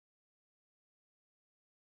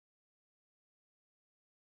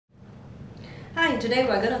Hi, today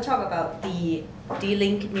we're going to talk about the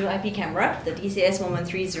D-Link new IP camera, the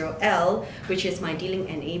DCS-1130L, which is my D-Link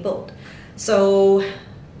enabled. So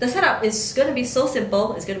the setup is going to be so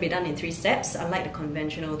simple. It's going to be done in 3 steps, unlike the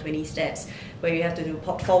conventional 20 steps where you have to do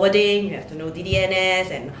port forwarding, you have to know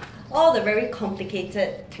DDNS and all the very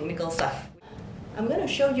complicated technical stuff. I'm going to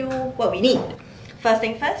show you what we need. First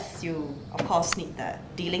thing first, you of course need the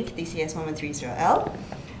D-Link DCS-1130L,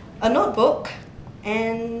 a notebook,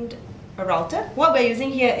 and a router. What we're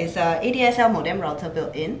using here is a ADSL modem router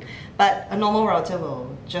built in, but a normal router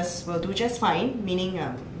will do just fine, meaning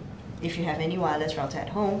if you have any wireless router at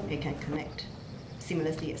home, it can connect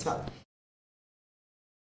seamlessly as well.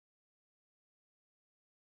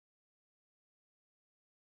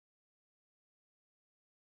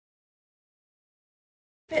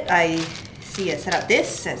 I see a setup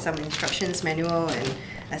this and some instructions manual and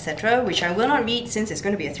etc., which I will not read since it's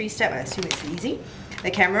going to be a 3-step. I assume it's easy. The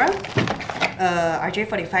camera,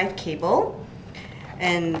 RJ45 cable,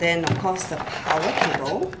 and then of course the power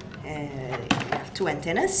cable, and we have 2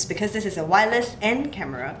 antennas. Because this is a wireless and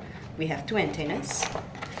camera, we have 2 antennas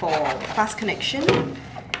for fast connection,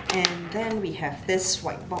 and then we have this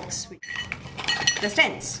white box with the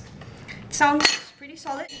stands. It sounds pretty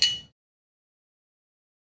solid.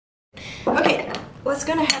 Okay, what's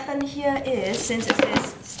going to happen here is, since it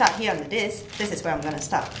says start here on the disc, this is where I'm going to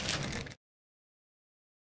start.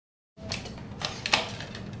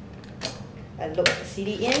 I load the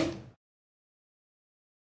CD in.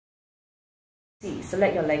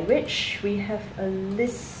 Select your language. We have a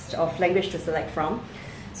list of language to select from.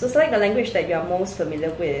 So select the language that you are most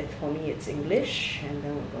familiar with. For me it's English, and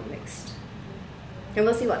then we'll go next. And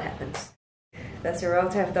we'll see what happens. Does your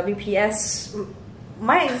router have WPS?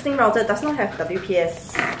 My existing router does not have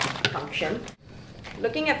WPS function.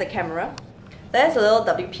 Looking at the camera, there's a little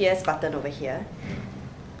WPS button over here.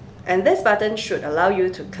 And this button should allow you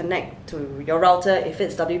to connect to your router if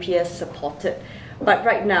it's WPS supported. But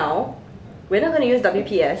right now, we're not going to use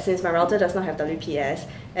WPS since my router does not have WPS.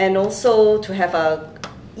 And also, to have a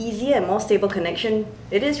easier and more stable connection,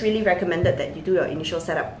 it is really recommended that you do your initial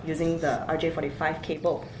setup using the RJ45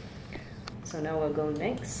 cable. So now we'll go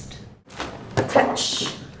next.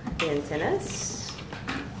 Attach the antennas,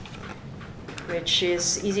 which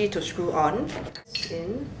is easy to screw on.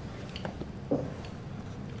 In.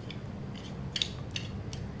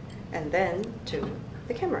 And then to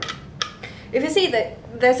the camera. If you see that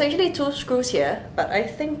there's actually 2 screws here, but I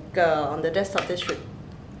think on the desktop this should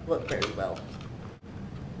work very well.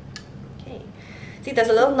 Okay. See, there's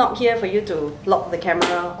a little knob here for you to lock the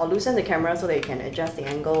camera or loosen the camera so that you can adjust the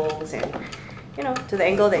angles and, you know, to the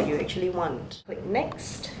angle that you actually want. Click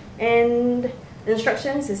next, and the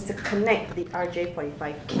instructions is to connect the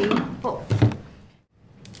RJ45 cable.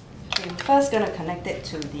 Okay, I'm first gonna connect it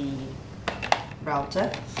to the router.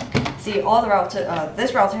 See, all the router,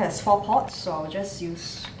 this router has 4 ports, so I'll just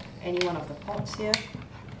use any one of the ports here.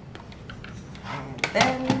 And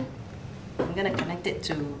then I'm gonna connect it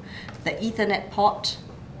to the Ethernet port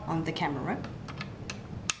on the camera.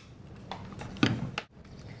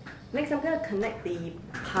 Next, I'm gonna connect the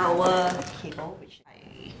power cable, which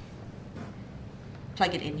I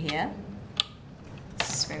plug it in here.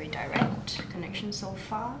 It's very direct connection so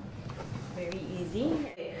far. Very easy.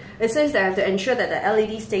 It says that I have to ensure that the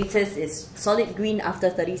LED status is solid green after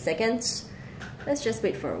 30 seconds. Let's just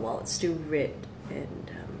wait for a while. It's still red,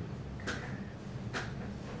 and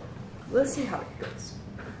we'll see how it goes.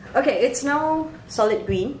 Okay, it's now solid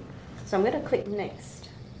green, so I'm going to click next.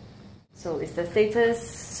 So is the status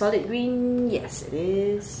solid green? Yes, it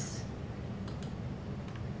is.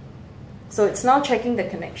 So it's now checking the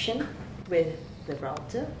connection with the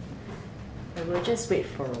router, and we'll just wait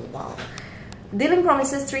for a while. D-Link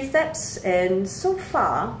promises 3 steps, and so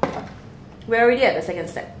far we're already at the 2nd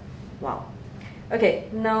step. Wow. Okay,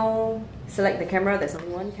 now select the camera. There's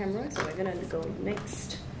only 1 camera, so we're gonna go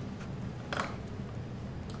next.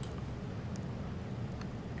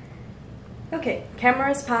 Okay,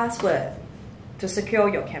 camera's password to secure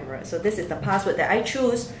your camera. So this is the password that I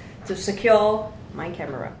choose to secure my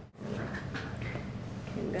camera. Okay,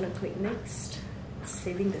 I'm gonna click next,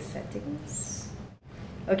 saving the settings.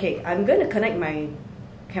 Okay, I'm going to connect my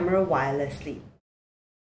camera wirelessly.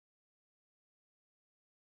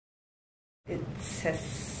 It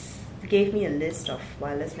gave me a list of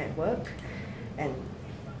wireless network, and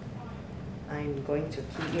I'm going to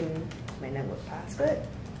key in my network password,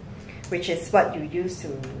 which is what you use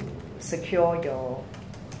to secure your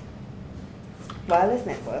wireless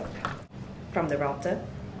network from the router.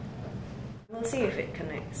 We'll see if it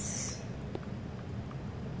connects.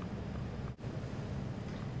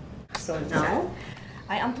 So now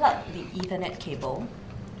I unplug the Ethernet cable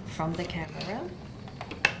from the camera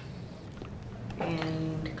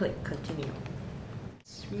and click continue.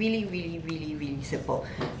 It's really simple.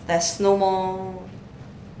 There's no more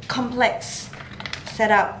complex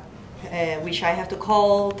setup which I have to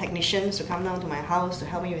call technicians to come down to my house to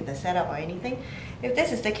help me with the setup or anything. If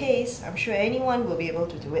this is the case, I'm sure anyone will be able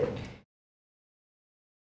to do it.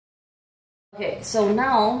 Okay, so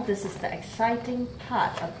now this is the exciting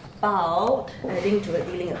part about adding to a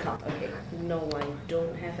D-Link account. Okay, no, I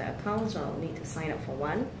don't have an account, so I'll need to sign up for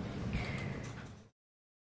one.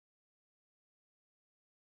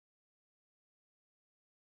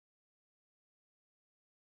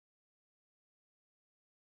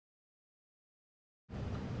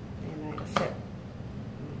 And I accept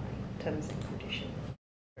my terms and conditions.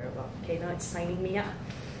 Okay, now it's signing me up.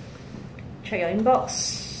 Check your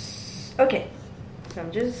inbox. Okay, so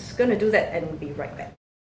I'm just gonna do that and be right back.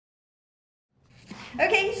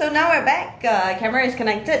 Okay, so now we're back. Camera is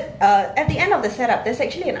connected. At the end of the setup, there's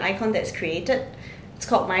actually an icon that's created. It's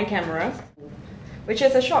called My Camera, which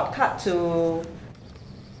is a shortcut to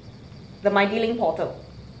the My D-Link portal.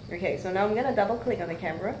 Okay, so now I'm gonna double click on the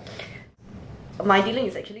camera. My D-Link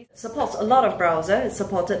is actually supports a lot of browsers. It's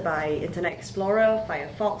supported by Internet Explorer,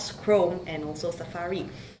 Firefox, Chrome, and also Safari.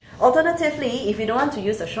 Alternatively, if you don't want to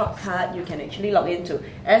use a shortcut, you can actually log into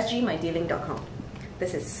sgmydlink.com.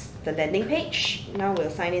 This is the landing page. Now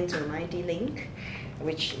we'll sign into my D-Link,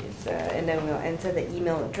 which is, and then we'll enter the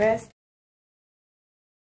email address.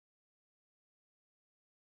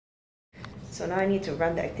 So now I need to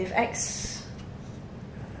run the ActiveX,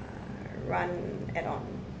 run add-on.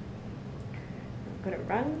 I'm gonna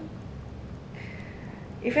run.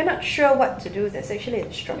 If you're not sure what to do, there's actually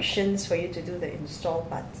instructions for you to do the install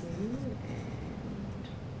button.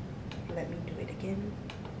 And let me do it again.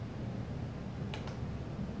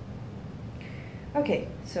 Okay,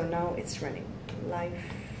 so now it's running live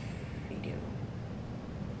video.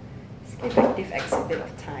 Let's give ActiveX a bit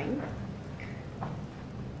of time.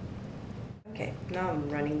 Okay, now I'm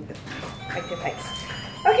running the ActiveX.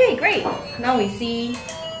 Okay, great. Now we see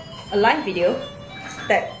a live video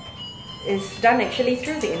that is done actually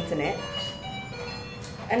through the internet,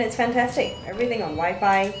 and it's fantastic. Everything on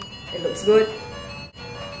Wi-Fi, it looks good,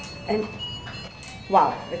 and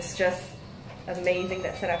wow, it's just amazing.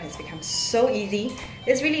 That setup has become so easy.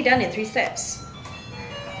 It's really done in 3 steps.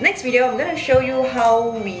 Next video, I'm going to show you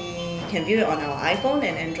how we can view it on our iPhone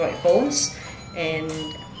and Android phones, and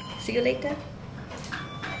see you later.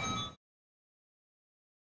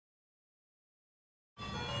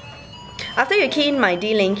 After you key in My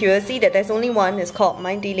D-Link, you will see that there's only one. It's called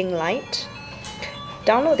My D-Link Lite.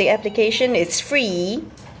 Download the application. It's free.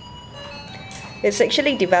 It's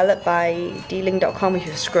actually developed by D-Link.com. If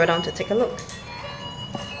you scroll down to take a look.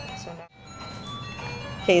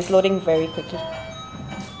 Okay, it's loading very quickly.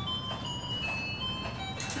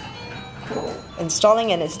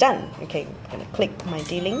 Installing, and it's done. Okay, I'm going to click My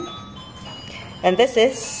D-Link. And this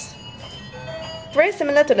is very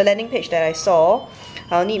similar to the landing page that I saw.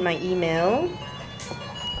 I'll need my email.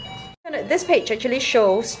 This page actually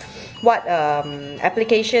shows what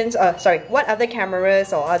applications, what other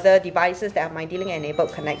cameras or other devices that have my D-Link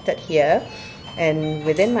enabled connected here and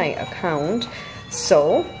within my account.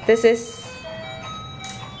 So this is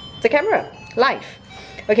the camera live.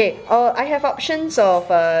 Okay, I have options of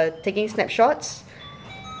taking snapshots.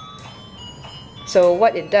 So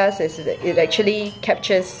what it does is it actually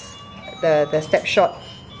captures the snapshot.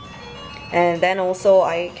 And then also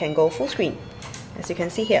I can go full screen, as you can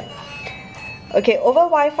see here. Okay, over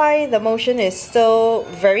Wi-Fi, the motion is still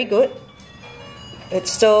very good. It's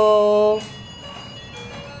still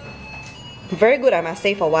very good, I must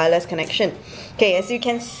say, for wireless connection. Okay, as you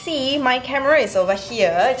can see, my camera is over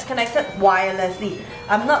here. It's connected wirelessly.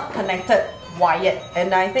 I'm not connected wired.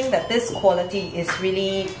 And I think that this quality is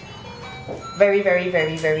really very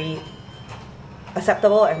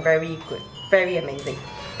acceptable and very good. Very amazing.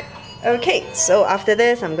 Okay, so after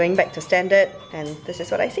this, I'm going back to standard, and this is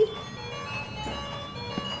what I see.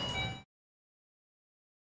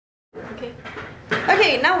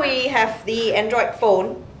 Okay, now we have the Android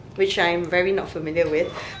phone, which I'm very not familiar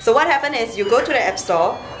with. So what happened is you go to the App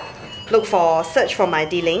Store, search for my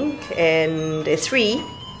D-Link, and it's free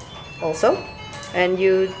also. And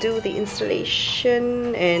you do the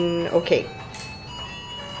installation, and okay.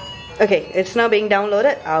 Okay, it's now being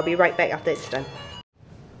downloaded. I'll be right back after it's done.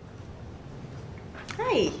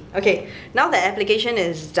 Hi. Okay, now the application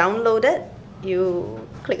is downloaded. You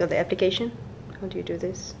click on the application. How do you do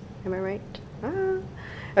this? Am I right?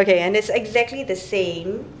 Okay, and it's exactly the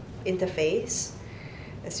same interface.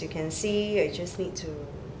 As you can see, I just need to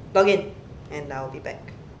log in. and I'll be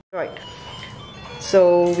back. Right,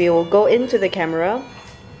 so we will go into the camera,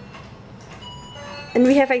 and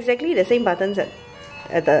we have exactly the same buttons at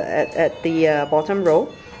the bottom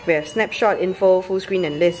row. We have snapshot, info, full screen,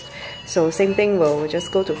 and list. So same thing, we'll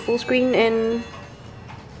just go to full screen and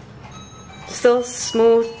still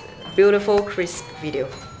smooth, beautiful, crisp video.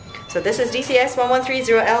 So this is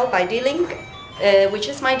DCS-1130L by D-Link, which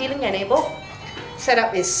is my D-Link enabled.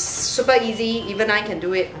 Setup is super easy, even I can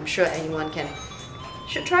do it, I'm sure anyone can.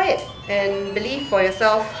 Should try it and believe for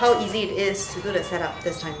yourself how easy it is to do the setup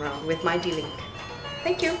this time around with my D-Link.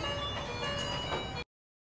 Thank you!